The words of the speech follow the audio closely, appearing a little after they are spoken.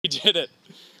We did it.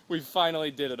 We finally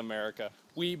did it, America.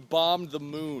 We bombed the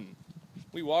moon.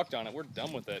 We walked on it. We're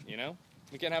done with it, you know?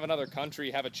 We can't have another country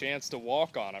have a chance to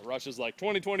walk on it. Russia's like,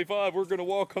 2025, we're going to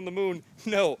walk on the moon.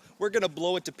 No, we're going to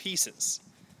blow it to pieces.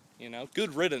 You know?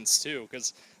 Good riddance, too,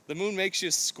 because the moon makes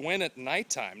you squint at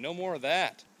nighttime. No more of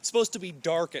that. It's supposed to be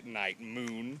dark at night,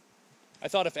 moon. I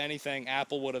thought, if anything,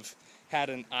 Apple would have had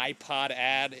an iPod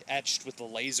ad etched with the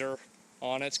laser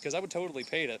on it, because I would totally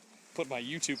pay to put my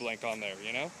YouTube link on there,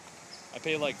 you know? I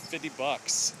pay like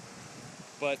 $50,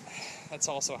 but that's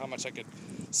also how much I could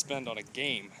spend on a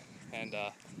game. And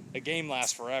a game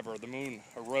lasts forever. The moon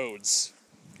erodes.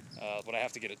 Would I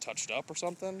have to get it touched up or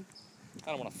something? I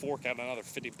don't want to fork out another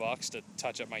 $50 to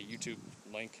touch up my YouTube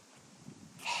link.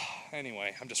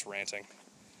 Anyway, I'm just ranting.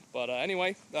 But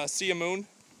anyway, see you, moon.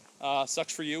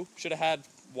 Sucks for you. Should have had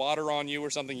water on you or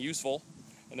something useful,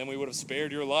 and then we would have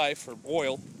spared your life, or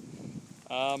oil.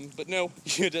 But no,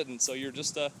 you didn't, so you're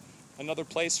just another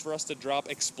place for us to drop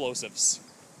explosives.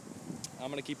 I'm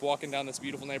going to keep walking down this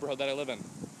beautiful neighborhood that I live in.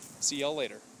 See y'all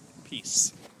later.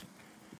 Peace.